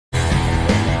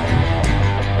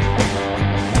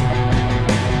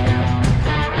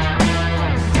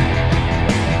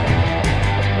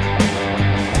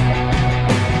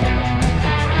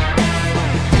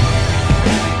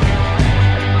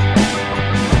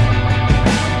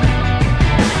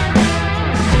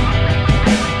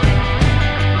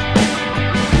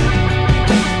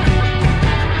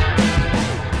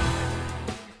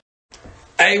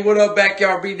Hey, what up,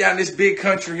 Backyard Beatdown? This big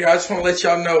country here. I just want to let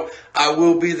y'all know I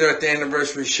will be there at the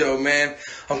anniversary show, man.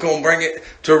 I'm going to bring it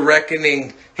to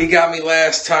reckoning. He got me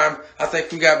last time. I think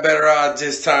we got better odds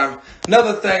this time.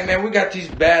 Another thing, man, we got these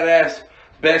badass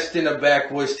Best in the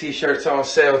Backwoods t-shirts on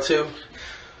sale, too.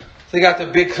 They got the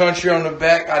big country on the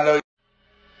back. I know.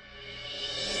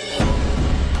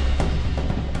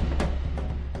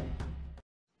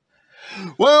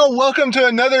 Well, welcome to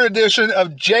another edition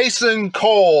of Jason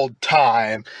Cole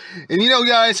Time. And you know,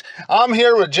 guys, I'm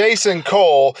here with Jason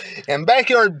Cole, and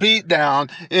Backyard Beatdown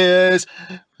is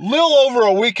a little over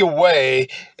a week away.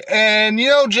 And you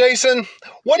know, Jason,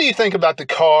 what do you think about the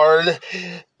card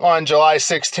on July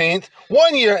 16th?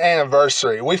 1 year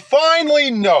anniversary. We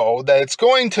finally know that it's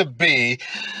going to be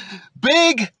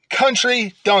Big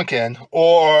Country Dunkin',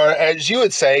 or as you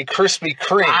would say, Krispy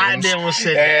Kremes. I never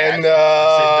said and,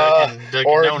 that. Dunkin'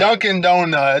 or Donuts. Dunkin'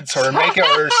 Donuts,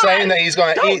 or saying that he's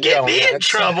going to eat Don't donuts. get me in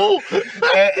trouble.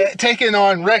 Taking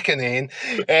on Reckoning,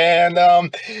 and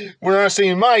we're going to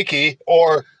see Mikey,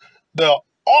 or the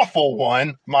awful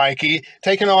one, Mikey,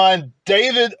 taking on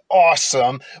David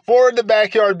Awesome for the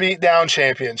Backyard Beatdown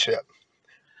Championship.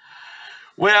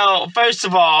 Well, first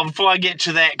of all, before I get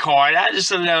to that card, I just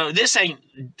want to know, this ain't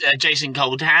Jason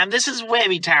Cole time. This is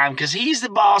Webby time, because he's the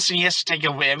boss and he has to take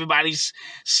over everybody's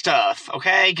stuff,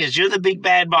 okay? Because you're the big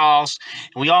bad boss,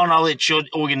 and we all know it's your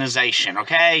organization,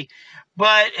 okay?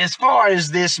 But as far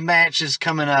as this match is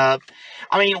coming up,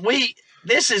 I mean,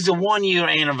 this is the 1 year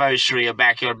anniversary of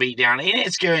Backyard Beatdown, and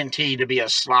it's guaranteed to be a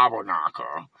slobber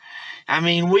knocker. I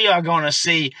mean, we are going to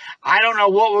see, I don't know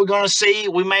what we're going to see.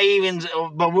 We may even,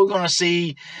 but we're going to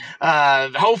see,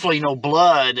 hopefully no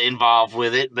blood involved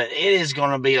with it, but it is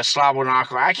going to be a slobber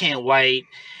knocker. I can't wait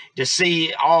to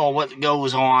see all what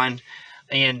goes on,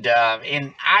 and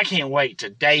I can't wait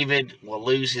till David will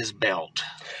lose his belt.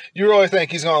 You really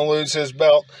think he's going to lose his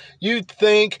belt? You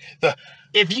think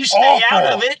if you stay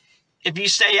out of it,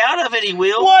 he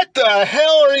will. What the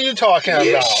hell are you talking about?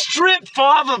 You stripped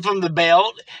Father from the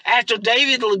belt after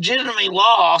David legitimately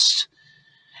lost,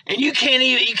 and you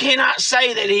cannot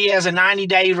say that he has a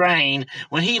 90-day reign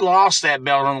when he lost that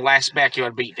belt on the last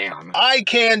Backyard Beatdown. I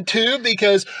can too,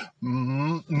 because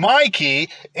Mikey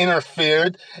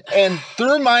interfered and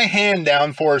threw my hand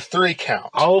down for a 3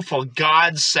 count. Oh, for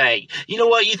God's sake. You know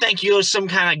what? You think you're some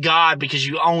kind of god because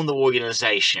you own the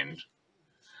organization.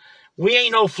 We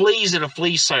ain't no fleas at a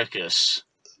flea circus.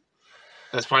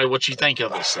 That's probably what you think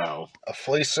of us, though. A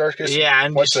flea circus? Yeah,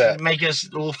 and what's that? Make us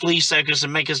a little flea circus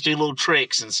and make us do little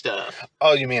tricks and stuff.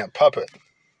 Oh, you mean a puppet?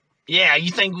 Yeah,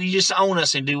 you think you just own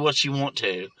us and do what you want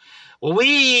to. Well,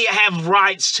 we have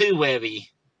rights too, Webby.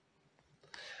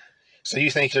 So you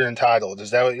think you're entitled?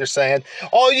 Is that what you're saying?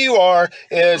 All you are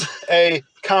is a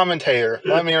commentator.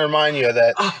 Let me remind you of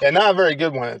that. And not a very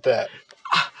good one at that.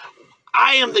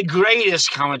 I am the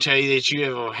greatest commentary that you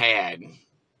ever had,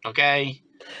 okay?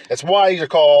 That's why you're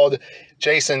called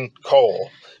Jason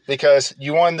Cole, because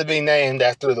you wanted to be named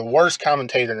after the worst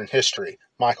commentator in history,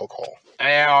 Michael Cole.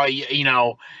 You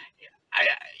know,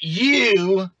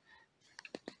 you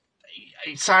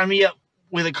signed me up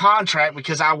with a contract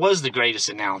because I was the greatest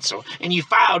announcer, and you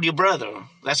fired your brother.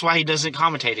 That's why he doesn't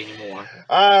commentate anymore.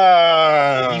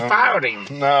 You fired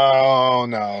him. No.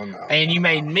 And you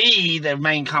made me the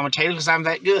main commentator because I'm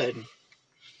that good.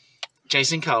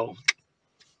 Jason Cole.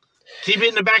 Keep it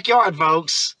in the backyard,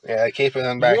 folks. Yeah, keep it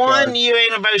in the backyard. 1 year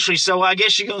anniversary, so I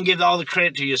guess you're going to give all the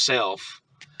credit to yourself.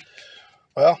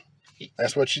 Well,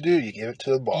 that's what you do. You give it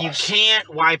to the boss. You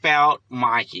can't wipe out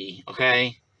Mikey,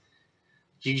 okay?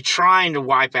 You're trying to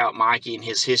wipe out Mikey and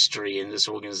his history in this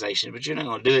organization, but you're not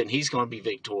going to do it, and he's going to be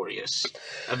victorious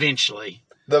eventually.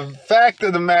 The fact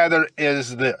of the matter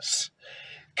is this.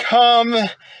 Come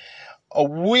a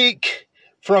week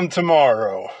from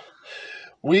tomorrow,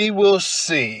 we will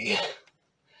see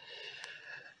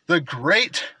the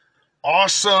great,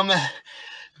 awesome,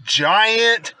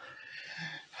 giant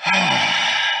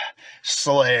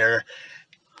slayer,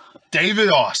 David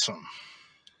Awesome,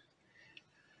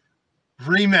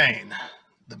 remain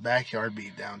the Backyard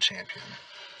Beatdown champion.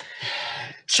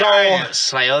 Giant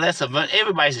Slayer,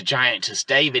 everybody's a giant to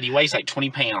David. He weighs like 20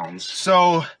 pounds.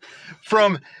 So,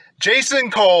 from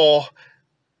Jason Cole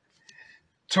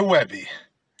to Webby,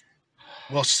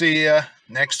 we'll see you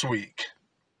next week.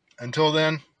 Until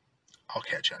then, I'll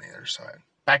catch you on the other side.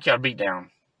 Backyard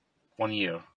Beatdown, 1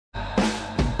 year.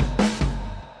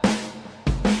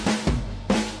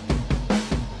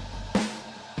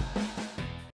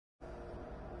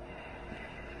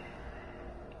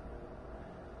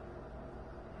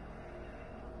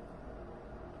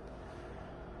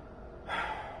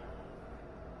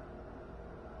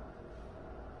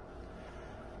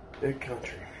 Big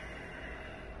country.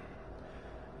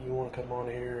 You want to come on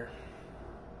here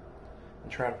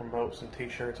and try to promote some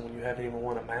t-shirts when you haven't even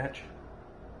won a match?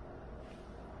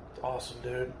 It's awesome,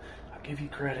 dude. I'll give you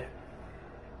credit.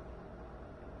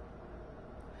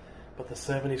 But the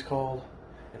 70s called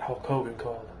and Hulk Hogan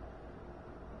called.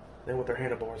 Then with their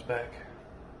handlebars back.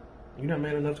 You're not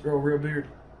man enough to grow a real beard.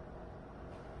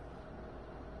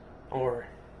 Don't worry.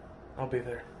 I'll be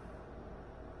there.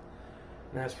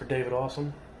 And as for David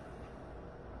Awesome,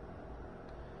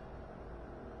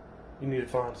 you need to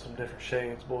find some different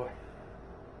shades, boy.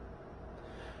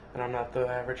 And I'm not the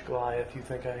average Goliath you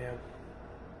think I am.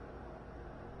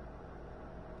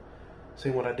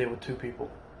 Seen what I did with 2 people.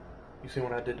 You seen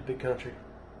what I did to Big Country.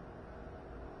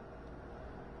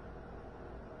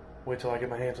 Wait till I get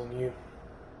my hands on you.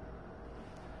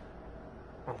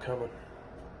 I'm coming.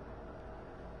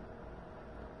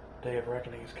 Day of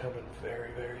reckoning is coming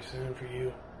very, very soon for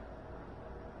you.